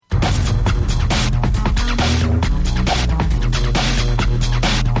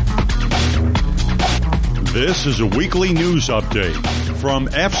This is a weekly news update from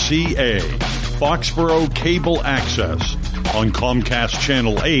FCA, Foxborough Cable Access, on Comcast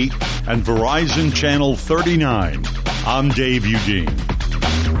Channel 8 and Verizon Channel 39. I'm Dave Udine.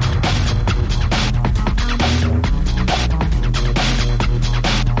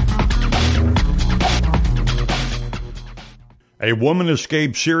 A woman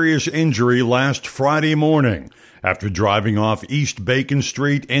escaped serious injury last Friday morning after driving off East Bacon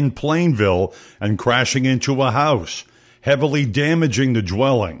Street in Plainville and crashing into a house, heavily damaging the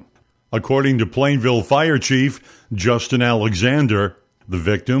dwelling. According to Plainville Fire Chief Justin Alexander, the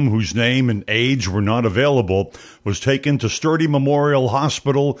victim, whose name and age were not available, was taken to Sturdy Memorial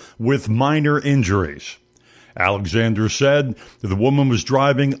Hospital with minor injuries. Alexander said that the woman was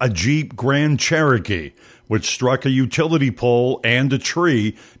driving a Jeep Grand Cherokee, which struck a utility pole and a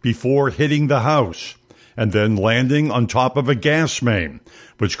tree before hitting the house, and then landing on top of a gas main,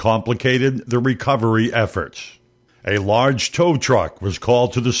 which complicated the recovery efforts. A large tow truck was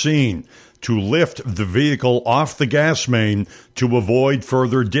called to the scene to lift the vehicle off the gas main to avoid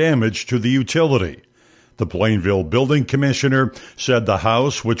further damage to the utility. The Plainville Building Commissioner said the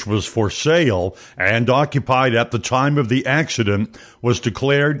house, which was for sale and occupied at the time of the accident, was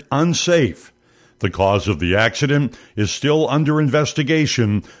declared unsafe. The cause of the accident is still under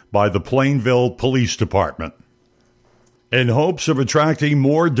investigation by the Plainville Police Department. In hopes of attracting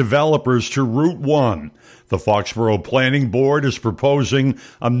more developers to Route 1, the Foxborough Planning Board is proposing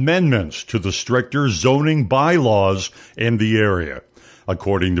amendments to the stricter zoning bylaws in the area.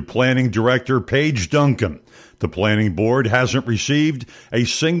 According to Planning Director Paige Duncan, the Planning Board hasn't received a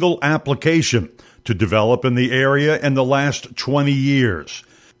single application to develop in the area in the last 20 years,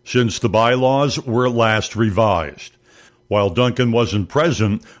 since the bylaws were last revised. While Duncan wasn't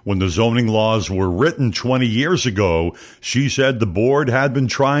present when the zoning laws were written 20 years ago, she said the board had been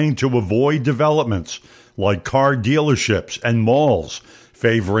trying to avoid developments like car dealerships and malls,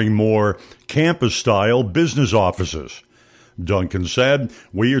 favoring more campus-style business offices. Duncan said,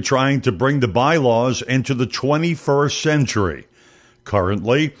 "We are trying to bring the bylaws into the 21st century.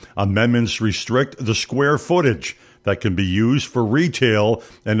 Currently, amendments restrict the square footage that can be used for retail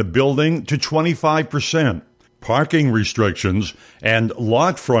in a building to 25%, parking restrictions, and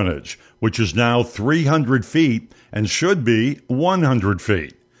lot frontage, which is now 300 feet and should be 100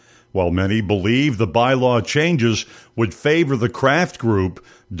 feet. While many believe the bylaw changes would favor the craft group,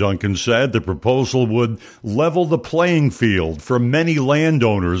 Duncan said the proposal would level the playing field for many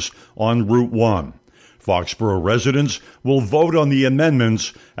landowners on Route 1. Foxborough residents will vote on the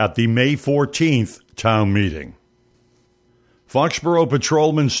amendments at the May 14th town meeting. Foxborough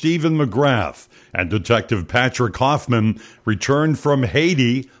Patrolman Stephen McGrath and Detective Patrick Hoffman returned from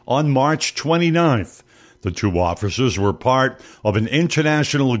Haiti on March 29th. The two officers were part of an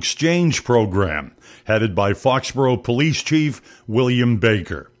international exchange program headed by Foxborough Police Chief William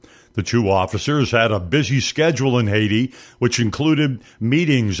Baker. The two officers had a busy schedule in Haiti, which included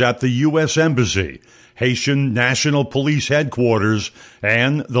meetings at the U.S. Embassy, Haitian National Police Headquarters,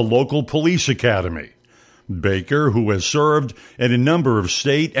 and the local police academy. Baker, who has served in a number of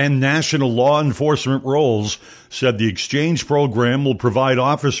state and national law enforcement roles, said the exchange program will provide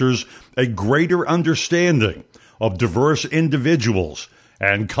officers a greater understanding of diverse individuals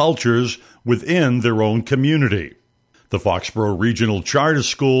and cultures within their own community. The Foxborough Regional Charter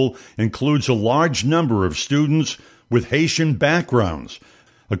School includes a large number of students with Haitian backgrounds.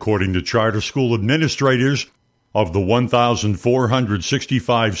 According to charter school administrators, of the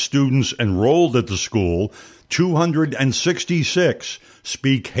 1,465 students enrolled at the school, 266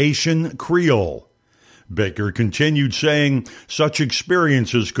 speak Haitian Creole. Baker continued saying such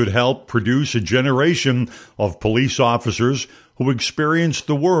experiences could help produce a generation of police officers who experience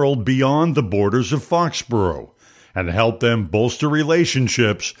the world beyond the borders of Foxborough and help them bolster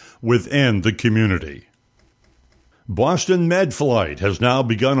relationships within the community. Boston Medflight has now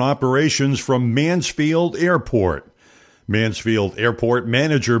begun operations from Mansfield Airport. Mansfield Airport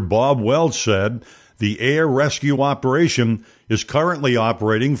manager Bob Welch said the air rescue operation is currently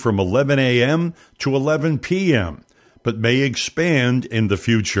operating from 11 a.m. to 11 p.m., but may expand in the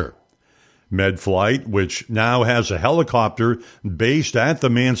future. Medflight, which now has a helicopter based at the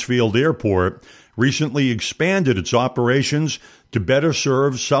Mansfield Airport, recently expanded its operations to better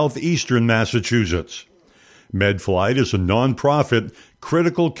serve southeastern Massachusetts. Medflight is a nonprofit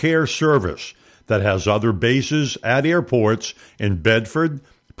critical care service that has other bases at airports in Bedford,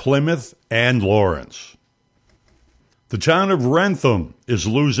 Plymouth, and Lawrence. The town of Wrentham is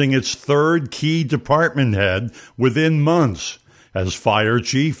losing its third key department head within months, as Fire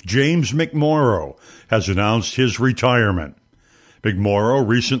Chief James McMorrow has announced his retirement. McMorrow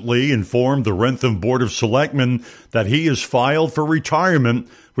recently informed the Wrentham Board of Selectmen that he has filed for retirement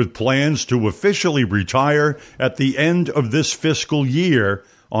with plans to officially retire at the end of this fiscal year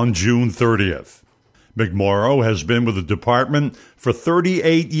on June 30th. McMorrow has been with the department for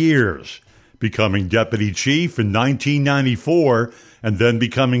 38 years, becoming deputy chief in 1994 and then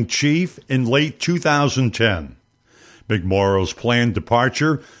becoming chief in late 2010. McMorrow's planned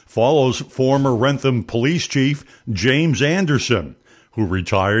departure follows former Wrentham Police Chief James Anderson, who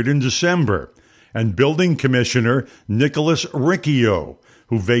retired in December, and Building Commissioner Nicholas Riccio,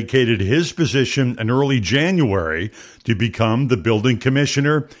 who vacated his position in early January to become the building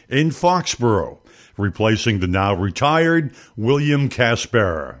commissioner in Foxborough, replacing the now retired William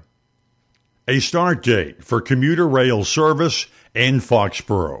Caspera. A start date for commuter rail service in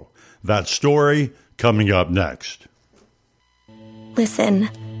Foxborough. That story coming up next. Listen,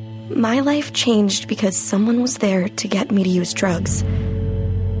 my life changed because someone was there to get me to use drugs.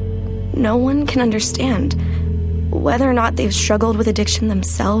 No one can understand. Whether or not they've struggled with addiction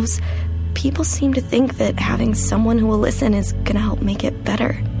themselves, people seem to think that having someone who will listen is going to help make it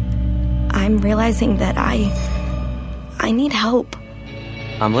better. I'm realizing that I need help.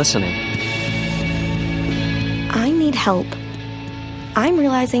 I'm listening. I need help. I'm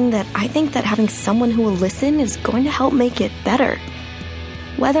realizing that I think that having someone who will listen is going to help make it better.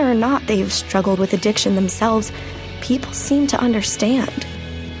 Whether or not they've struggled with addiction themselves, people seem to understand.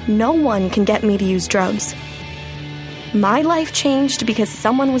 No one can get me to use drugs. My life changed because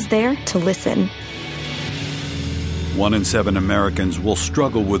someone was there to listen. 1 in 7 Americans will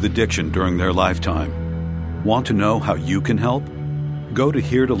struggle with addiction during their lifetime. Want to know how you can help? Go to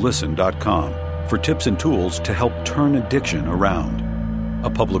heretolisten.com for tips and tools to help turn addiction around. A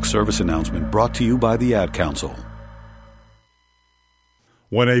public service announcement brought to you by the Ad Council.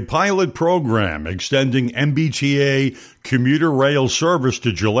 When a pilot program extending MBTA commuter rail service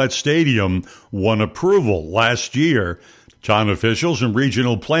to Gillette Stadium won approval last year, town officials and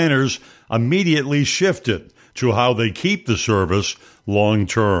regional planners immediately shifted to how they keep the service long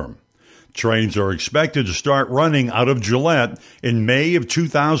term. Trains are expected to start running out of Gillette in May of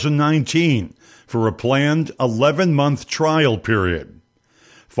 2019 for a planned 11-month trial period.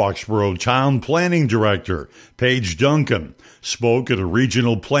 Foxborough Town Planning Director Paige Duncan spoke at a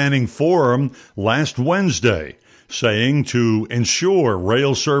regional planning forum last Wednesday, saying to ensure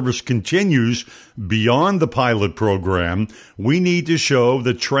rail service continues beyond the pilot program, we need to show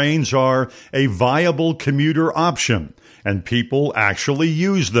that trains are a viable commuter option and people actually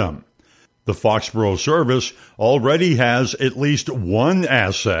use them. The Foxborough service already has at least one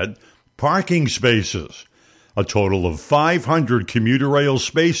asset, parking spaces. A total of 500 commuter rail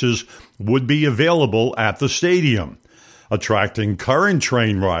spaces would be available at the stadium, attracting current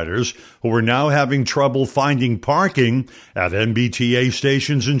train riders who are now having trouble finding parking at MBTA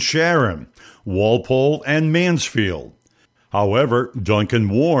stations in Sharon, Walpole, and Mansfield. However, Duncan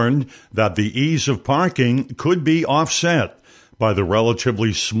warned that the ease of parking could be offset by the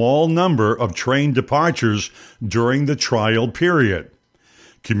relatively small number of train departures during the trial period.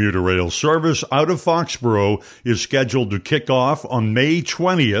 Commuter rail service out of Foxborough is scheduled to kick off on May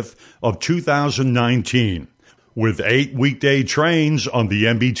 20th of 2019, with 8 weekday trains on the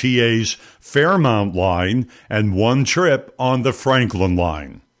MBTA's Fairmount line and 1 trip on the Franklin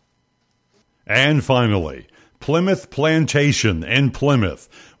line. And finally, Plymouth Plantation in Plymouth,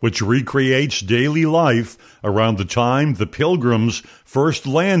 which recreates daily life around the time the Pilgrims first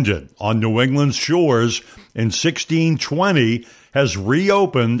landed on New England's shores in 1620, has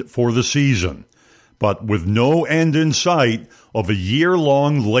reopened for the season, but with no end in sight of a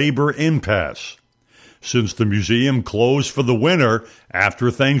year-long labor impasse. Since the museum closed for the winter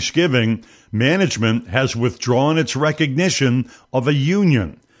after Thanksgiving, management has withdrawn its recognition of a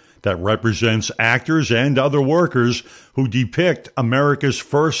union that represents actors and other workers who depict America's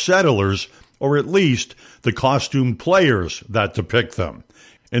first settlers, or at least the costumed players that depict them,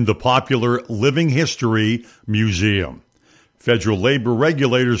 in the popular Living History Museum. Federal labor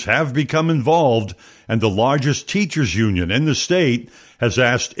regulators have become involved, and the largest teachers union in the state has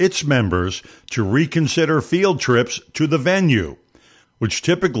asked its members to reconsider field trips to the venue, which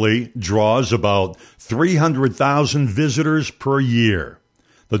typically draws about 300,000 visitors per year.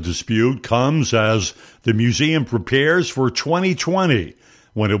 The dispute comes as the museum prepares for 2020,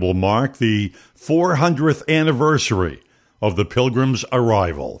 when it will mark the 400th anniversary of the Pilgrims'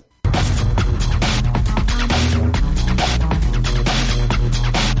 arrival.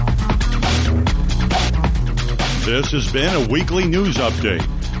 This has been a weekly news update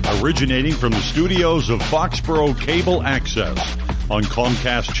originating from the studios of Foxborough Cable Access on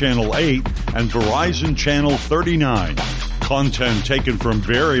Comcast Channel 8 and Verizon Channel 39. Content taken from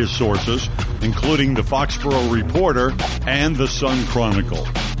various sources, including the Foxborough Reporter and the Sun Chronicle.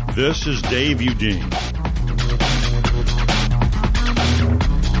 This is Dave Udine.